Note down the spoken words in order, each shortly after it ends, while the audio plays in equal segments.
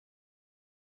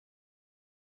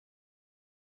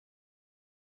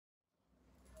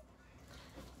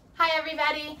Hi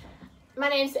everybody, my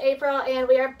name's April and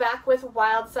we are back with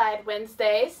Wildside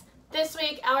Wednesdays. This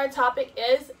week our topic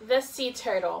is the sea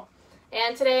turtle.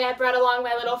 And today I brought along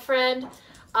my little friend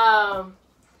and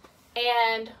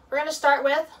we're going to start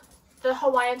with the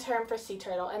Hawaiian term for sea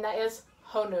turtle, and that is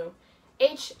Honu,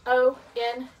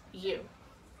 H-O-N-U.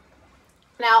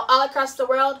 Now all across the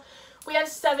world we have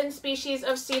 7 species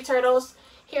of sea turtles.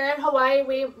 Here in Hawaii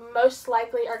we most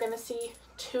likely are going to see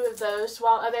 2 of those,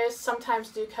 while others sometimes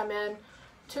do come in.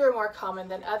 2 are more common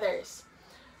than others.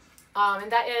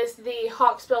 And that is the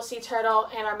hawksbill sea turtle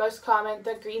and our most common,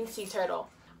 the green sea turtle.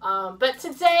 But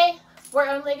today we're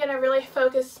only going to really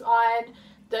focus on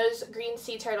those green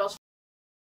sea turtles.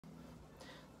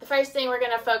 The first thing we're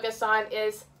going to focus on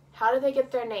is how do they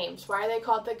get their names? Why are they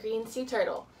called the green sea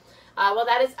turtle? Well,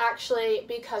 that is actually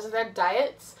because of their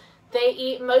diets. They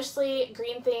eat mostly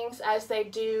green things as they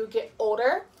do get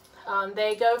older.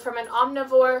 They go from an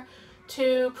omnivore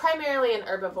to primarily an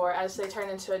herbivore as they turn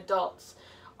into adults.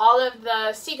 All of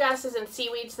the seagrasses and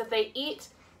seaweeds that they eat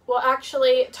will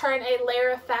actually turn a layer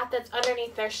of fat that's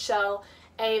underneath their shell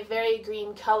a very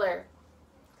green color.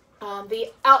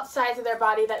 The outsides of their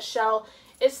body, that shell,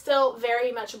 is still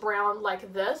very much brown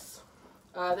like this.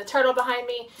 The turtle behind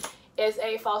me is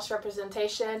a false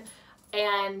representation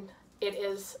and it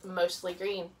is mostly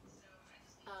green.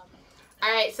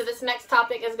 Alright, so this next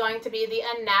topic is going to be the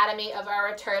anatomy of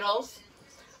our turtles.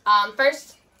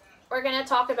 First, we're going to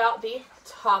talk about the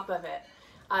top of it.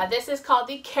 This is called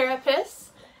the carapace,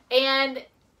 and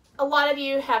a lot of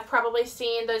you have probably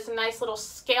seen those nice little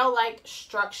scale-like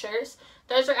structures.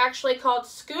 Those are actually called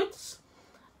scutes,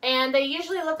 and they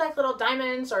usually look like little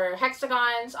diamonds or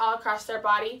hexagons all across their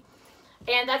body.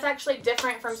 And that's actually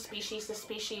different from species to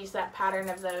species, that pattern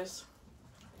of those.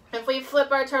 If we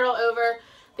flip our turtle over,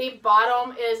 the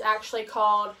bottom is actually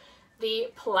called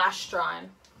the plastron.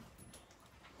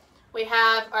 We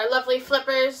have our lovely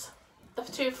flippers, the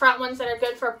 2 front ones that are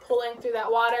good for pulling through that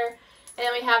water, and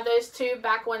then we have those 2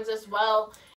 back ones as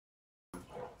well.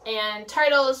 And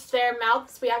turtles, their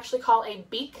mouths we actually call a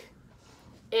beak.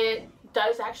 It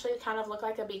does actually kind of look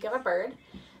like a beak of a bird.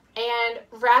 And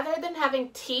rather than having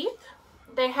teeth,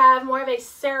 they have more of a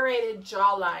serrated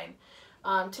jawline.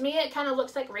 To me it kind of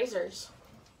looks like razors.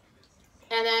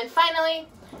 And then finally,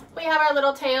 we have our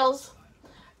little tails.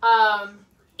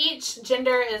 Each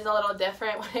gender is a little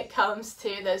different when it comes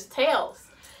to those tails.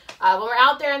 When we're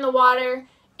out there in the water,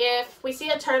 if we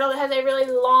see a turtle that has a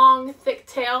really long, thick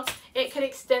tail, it could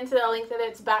extend to the length of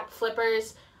its back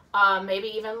flippers, maybe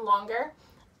even longer.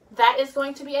 That is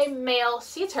going to be a male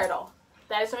sea turtle.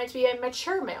 That is going to be a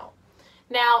mature male.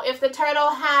 Now, if the turtle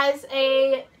has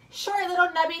a short little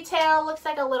nubby tail, looks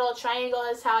like a little triangle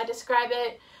is how I describe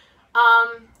it,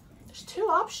 there's 2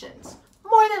 options.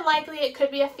 More than likely it could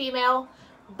be a female,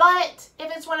 but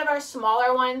if it's one of our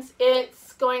smaller ones,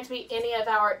 it's going to be any of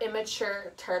our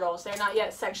immature turtles. They're not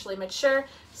yet sexually mature,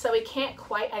 so we can't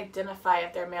quite identify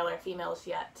if they're male or females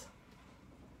yet.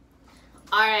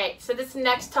 Alright, so this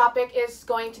next topic is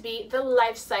going to be the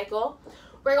life cycle.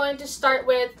 We're going to start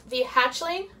with the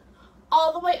hatchling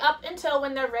all the way up until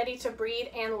when they're ready to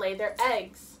breed and lay their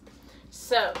eggs.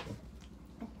 So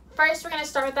first, we're going to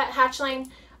start with that hatchling.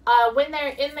 When they're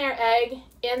in their egg,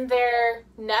 in their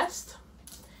nest,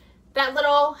 that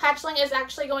little hatchling is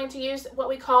actually going to use what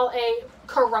we call a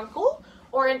caruncle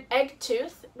or an egg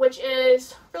tooth, which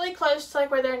is really close to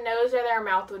like where their nose or their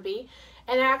mouth would be.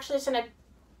 And they're actually just going to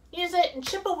use it and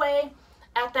chip away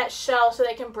at that shell so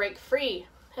they can break free.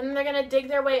 And then they're going to dig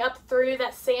their way up through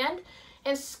that sand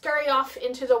and scurry off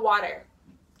into the water.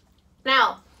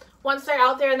 Now, once they're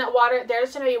out there in that water, they're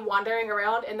just going to be wandering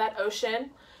around in that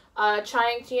ocean,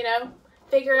 trying to,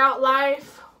 figure out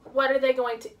life. What are they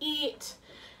going to eat?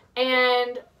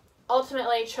 And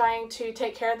ultimately trying to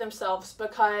take care of themselves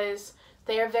because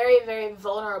they are very, very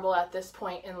vulnerable at this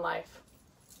point in life.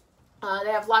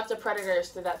 They have lots of predators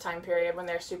through that time period when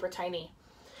they're super tiny.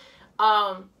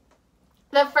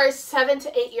 The first 7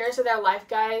 to 8 years of their life,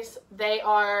 guys, they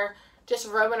are just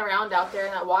roaming around out there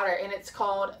in that water, and it's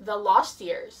called the lost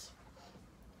years.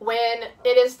 When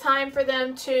it is time for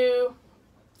them to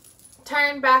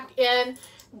turn back in,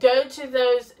 go to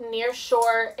those near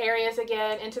shore areas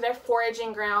again, into their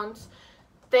foraging grounds,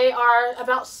 they are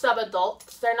about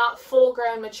sub-adults. They're not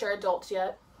full-grown mature adults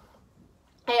yet.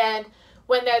 And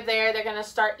when they're there, they're going to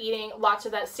start eating lots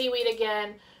of that seaweed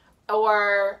again,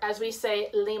 or as we say,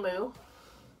 limu.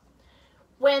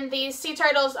 When these sea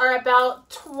turtles are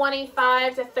about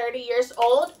 25 to 30 years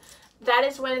old, that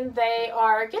is when they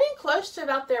are getting close to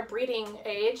about their breeding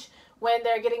age, when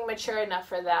they're getting mature enough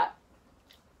for that.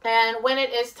 And when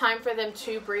it is time for them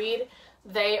to breed,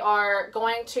 they are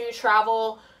going to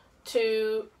travel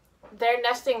to their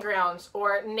nesting grounds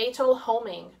or natal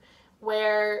homing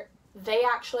where they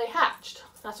actually hatched.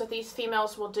 That's what these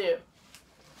females will do.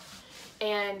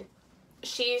 And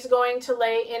she's going to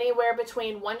lay anywhere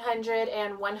between 100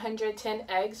 and 110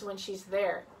 eggs when she's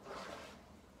there.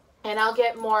 And I'll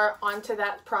get more onto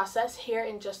that process here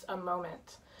in just a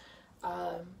moment.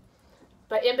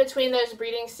 But in between those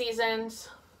breeding seasons,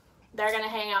 they're going to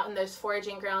hang out in those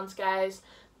foraging grounds, guys.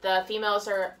 The females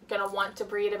are going to want to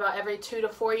breed about every 2 to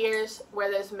 4 years,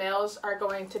 where those males are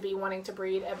going to be wanting to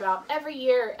breed about every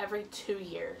year, every 2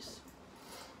 years.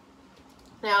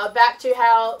 Now, back to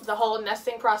how the whole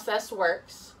nesting process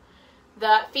works.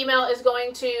 The female is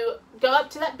going to go up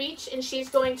to that beach, and she's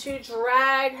going to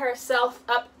drag herself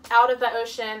up out of the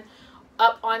ocean,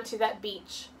 up onto that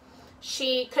beach.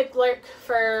 She could look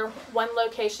for one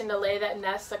location to lay that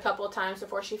nest a couple of times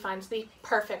before she finds the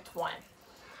perfect one.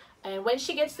 And when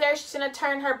she gets there, she's going to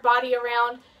turn her body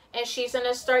around, and she's going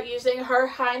to start using her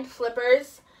hind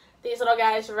flippers, these little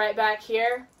guys right back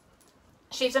here.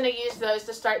 She's going to use those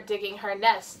to start digging her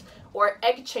nest or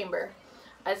egg chamber.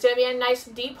 It's going to be a nice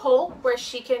deep hole where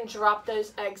she can drop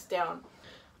those eggs down.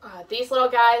 These little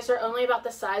guys are only about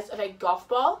the size of a golf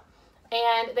ball,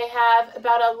 and they have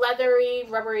about a leathery,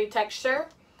 rubbery texture.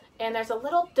 And there's a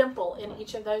little dimple in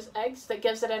each of those eggs that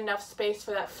gives it enough space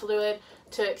for that fluid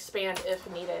to expand if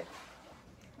needed.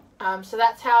 So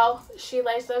that's how she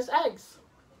lays those eggs.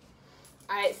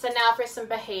 Alright, so now for some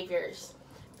behaviors.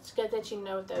 It's good that you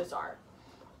know what those are.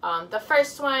 The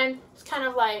first one is kind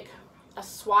of like a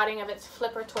swatting of its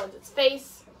flipper towards its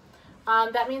face.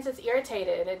 That means it's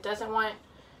irritated. It doesn't want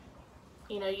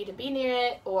you to be near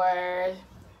it, or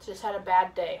just had a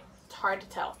bad day. It's hard to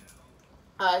tell.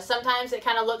 Sometimes it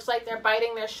kind of looks like they're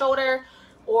biting their shoulder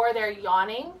or they're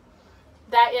yawning.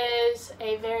 That is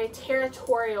a very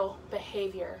territorial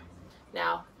behavior.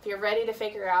 Now, if you're ready to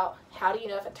figure out how do you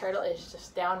know if a turtle is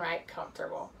just downright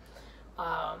comfortable.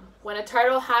 When a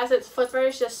turtle has its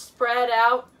flippers just spread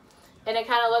out and it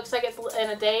kind of looks like it's in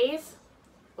a daze,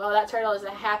 well, that turtle is a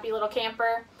happy little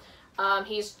camper.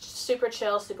 He's super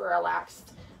chill, super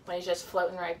relaxed when he's just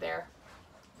floating right there.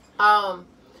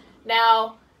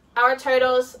 Now, our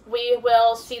turtles, we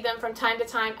will see them from time to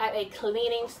time at a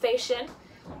cleaning station.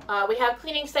 We have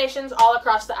cleaning stations all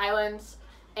across the islands,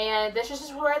 and this is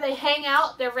just where they hang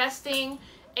out, they're resting,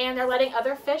 and they're letting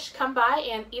other fish come by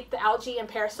and eat the algae and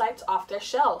parasites off their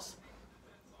shells.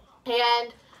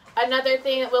 And another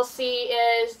thing that we'll see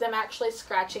is them actually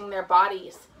scratching their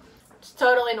bodies. It's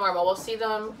totally normal. We'll see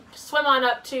them swim on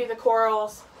up to the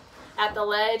corals at the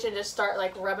ledge and just start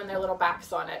like rubbing their little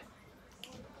backs on it.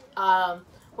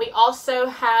 We also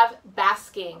have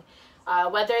basking,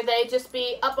 whether they just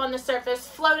be up on the surface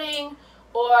floating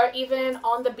or even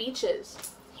on the beaches.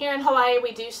 Here in Hawaii,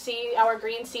 we do see our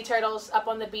green sea turtles up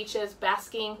on the beaches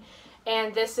basking,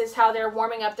 and this is how they're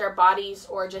warming up their bodies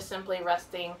or just simply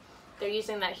resting. They're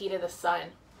using that heat of the sun.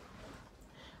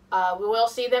 We will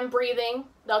see them breathing.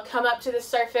 They'll come up to the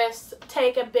surface,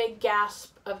 take a big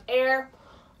gasp of air,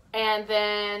 and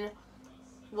then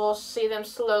we'll see them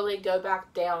slowly go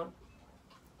back down.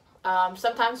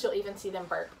 Sometimes you'll even see them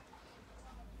burp.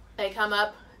 They come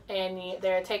up and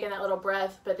they're taking that little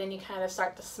breath, but then you kind of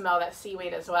start to smell that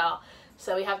seaweed as well.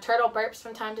 So we have turtle burps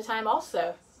from time to time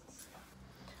also.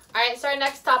 Alright, so our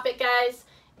next topic, guys,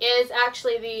 is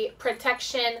actually the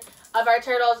protection of our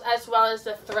turtles as well as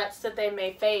the threats that they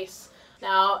may face.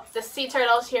 Now, the sea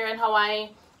turtles here in Hawaii,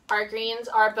 our greens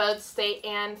are both state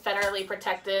and federally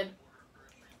protected.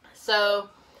 So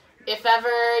if ever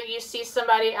you see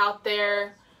somebody out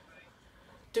there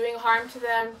doing harm to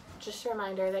them, just a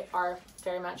reminder, they are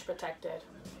very much protected.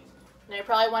 Now you're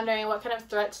probably wondering, what kind of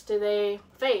threats do they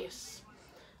face?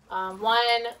 One,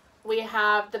 we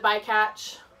have the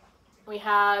bycatch. We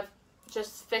have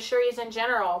just fisheries in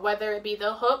general, whether it be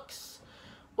the hooks,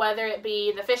 whether it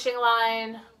be the fishing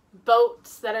line,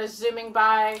 boats that are zooming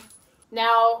by.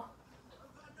 Now,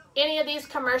 any of these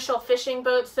commercial fishing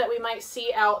boats that we might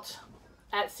see out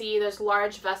at sea, those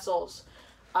large vessels,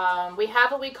 we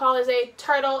have what we call as a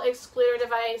turtle excluder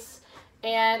device,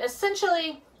 and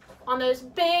essentially on those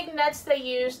big nets they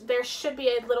use, there should be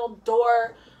a little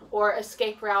door or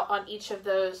escape route on each of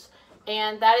those,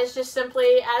 and that is just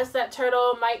simply as that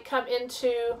turtle might come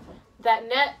into that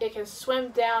net, it can swim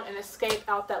down and escape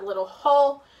out that little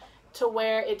hole to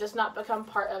where it does not become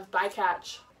part of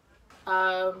bycatch.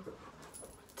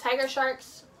 Tiger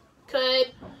sharks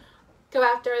could go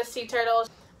after the sea turtles.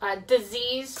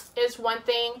 Disease is one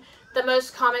thing. The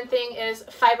most common thing is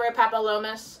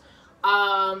fibropapillomas.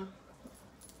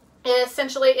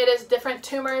 Essentially, it is different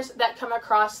tumors that come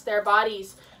across their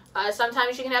bodies.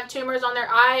 Sometimes you can have tumors on their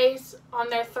eyes, on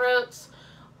their throats,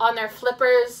 on their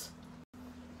flippers.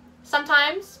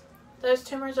 Sometimes those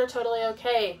tumors are totally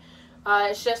okay.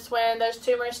 It's just when those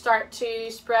tumors start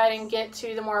to spread and get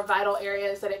to the more vital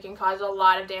areas that it can cause a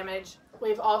lot of damage.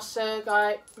 We've also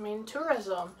got,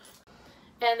 tourism.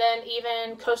 And then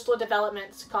even coastal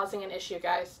developments causing an issue,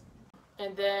 guys.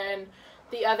 And then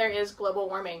the other is global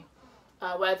warming.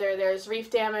 Whether there's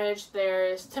reef damage,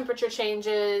 there's temperature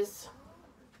changes,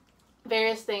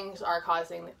 various things are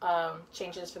causing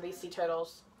changes for these sea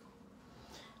turtles.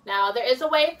 Now, there is a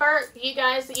way for you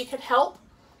guys that you could help.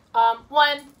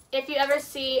 One, if you ever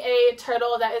see a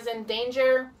turtle that is in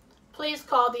danger, please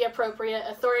call the appropriate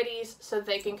authorities so that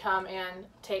they can come and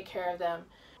take care of them.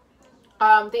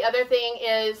 The other thing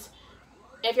is,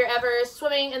 if you're ever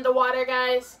swimming in the water,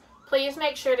 guys, please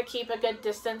make sure to keep a good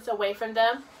distance away from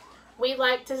them. We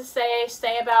like to say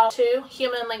stay about 2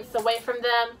 human lengths away from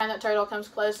them. And the turtle comes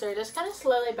closer, just kind of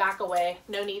slowly back away.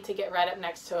 No need to get right up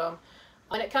next to them.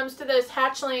 When it comes to those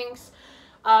hatchlings,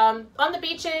 on the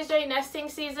beaches during nesting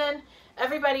season,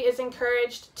 everybody is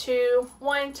encouraged to,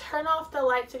 one, turn off the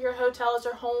lights of your hotels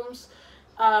or homes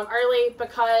early,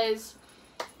 because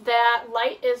that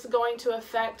light is going to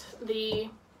affect the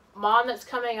mom that's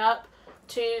coming up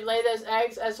to lay those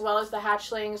eggs, as well as the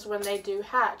hatchlings when they do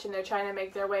hatch and they're trying to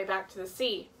make their way back to the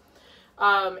sea.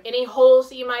 Any holes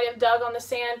that you might have dug on the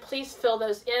sand, please fill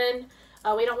those in.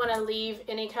 We don't want to leave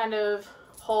any kind of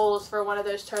holes for one of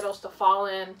those turtles to fall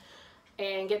in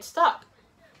and get stuck.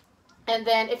 And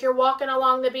then if you're walking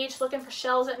along the beach looking for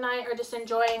shells at night, or just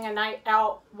enjoying a night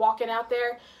out walking out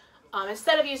there,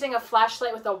 instead of using a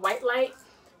flashlight with a white light,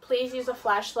 please use a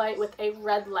flashlight with a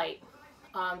red light.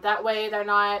 That way they're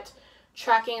not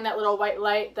tracking that little white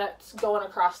light that's going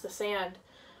across the sand.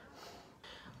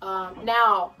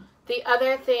 Now, the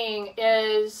other thing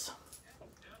is,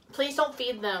 please don't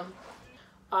feed them.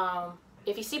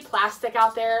 If you see plastic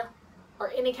out there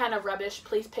or any kind of rubbish,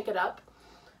 please pick it up.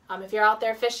 If you're out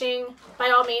there fishing, by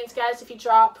all means, guys, if you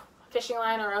drop a fishing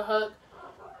line or a hook,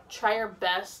 try your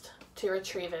best to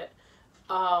retrieve it.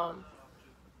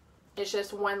 It's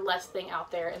just one less thing out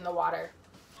there in the water.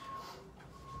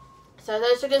 So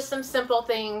those are just some simple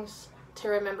things to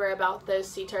remember about those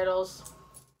sea turtles.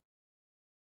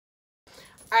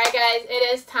 Alright guys,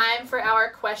 it is time for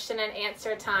our question and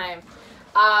answer time.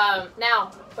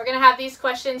 Now, we're going to have these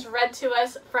questions read to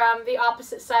us from the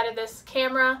opposite side of this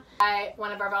camera by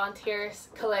one of our volunteers,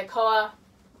 Kalekoa.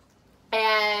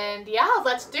 And yeah,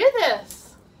 let's do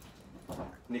this.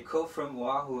 Nicole from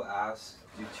Oahu asks,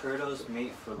 do turtles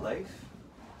mate for life,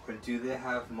 or do they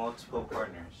have multiple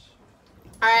partners?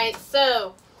 Alright,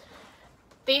 so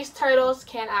these turtles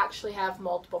can actually have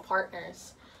multiple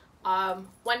partners.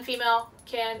 One female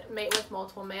can mate with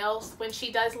multiple males. When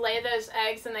she does lay those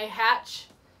eggs and they hatch,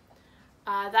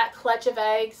 that clutch of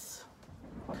eggs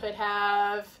could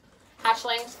have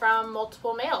hatchlings from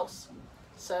multiple males.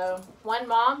 So one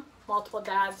mom, multiple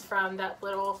dads from that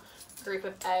little group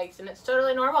of eggs, and it's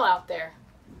totally normal out there.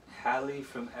 Hallie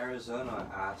from Arizona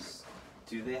asks,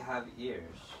 do they have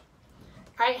ears?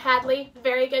 Alright, Hadley,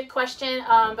 very good question,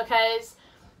 because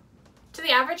to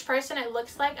the average person it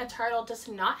looks like a turtle does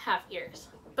not have ears,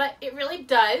 but it really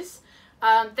does.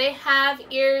 They have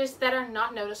ears that are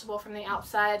not noticeable from the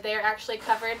outside. They are actually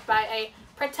covered by a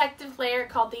protective layer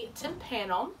called the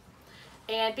tympanum,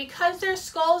 and because their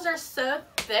skulls are so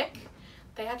thick,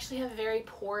 they actually have very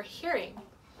poor hearing.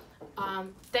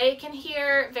 They can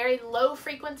hear very low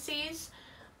frequencies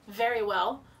very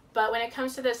well, but when it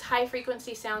comes to those high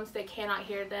frequency sounds, they cannot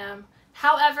hear them.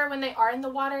 However, when they are in the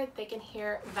water, they can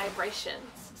hear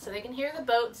vibrations. So they can hear the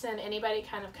boats and anybody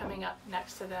kind of coming up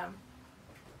next to them.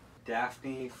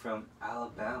 Daphne from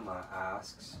Alabama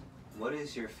asks, what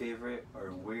is your favorite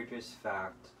or weirdest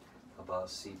fact about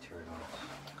sea turtles?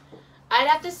 I'd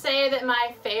have to say that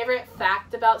my favorite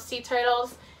fact about sea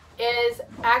turtles is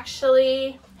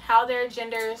actually how their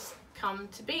genders come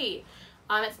to be.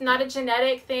 It's not a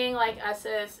genetic thing like us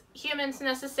as humans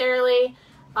necessarily,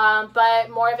 but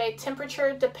more of a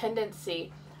temperature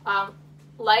dependency.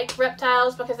 Like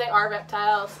reptiles, because they are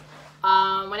reptiles,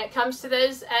 when it comes to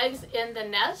those eggs in the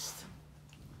nest,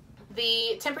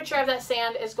 the temperature of that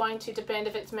sand is going to depend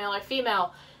if it's male or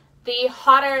female. The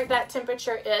hotter that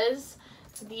temperature is,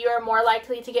 you are more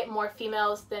likely to get more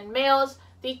females than males.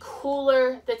 The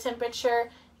cooler the temperature,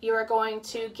 you are going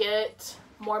to get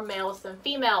more males than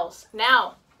females.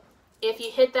 Now, if you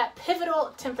hit that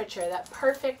pivotal temperature, that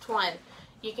perfect one,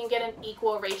 you can get an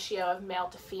equal ratio of male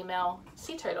to female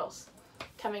sea turtles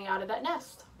coming out of that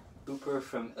nest. Cooper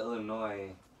from Illinois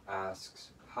asks,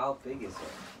 how big is it?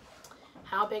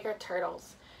 How big are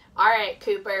turtles? All right,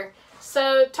 Cooper.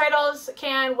 So turtles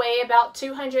can weigh about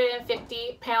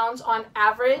 250 pounds on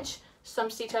average. Some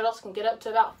sea turtles can get up to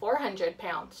about 400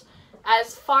 pounds.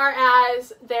 As far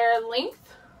as their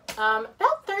length,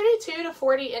 about 32 to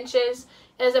 40 inches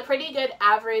is a pretty good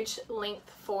average length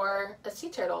for a sea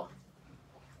turtle.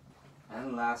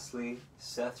 And lastly,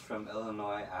 Seth from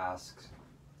Illinois asks,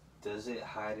 does it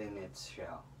hide in its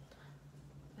shell?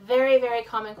 Very, very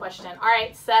common question. All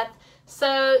right, Seth.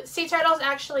 So sea turtles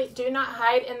actually do not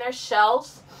hide in their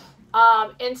shells.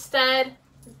 Instead,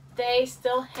 they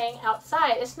still hang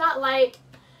outside. It's not like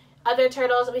other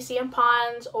turtles that we see in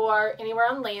ponds or anywhere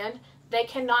on land. They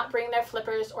cannot bring their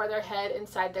flippers or their head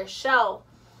inside their shell.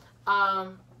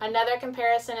 Another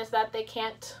comparison is that they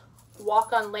can't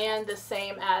walk on land the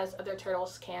same as other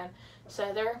turtles can.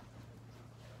 So their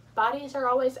bodies are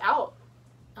always out,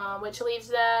 which leaves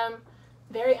them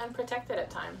very unprotected at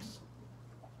times.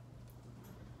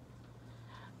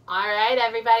 All right,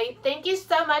 everybody. Thank you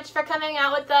so much for coming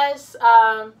out with us.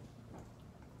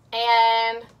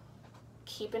 And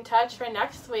keep in touch for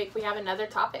next week. We have another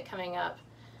topic coming up.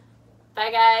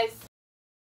 Bye, guys.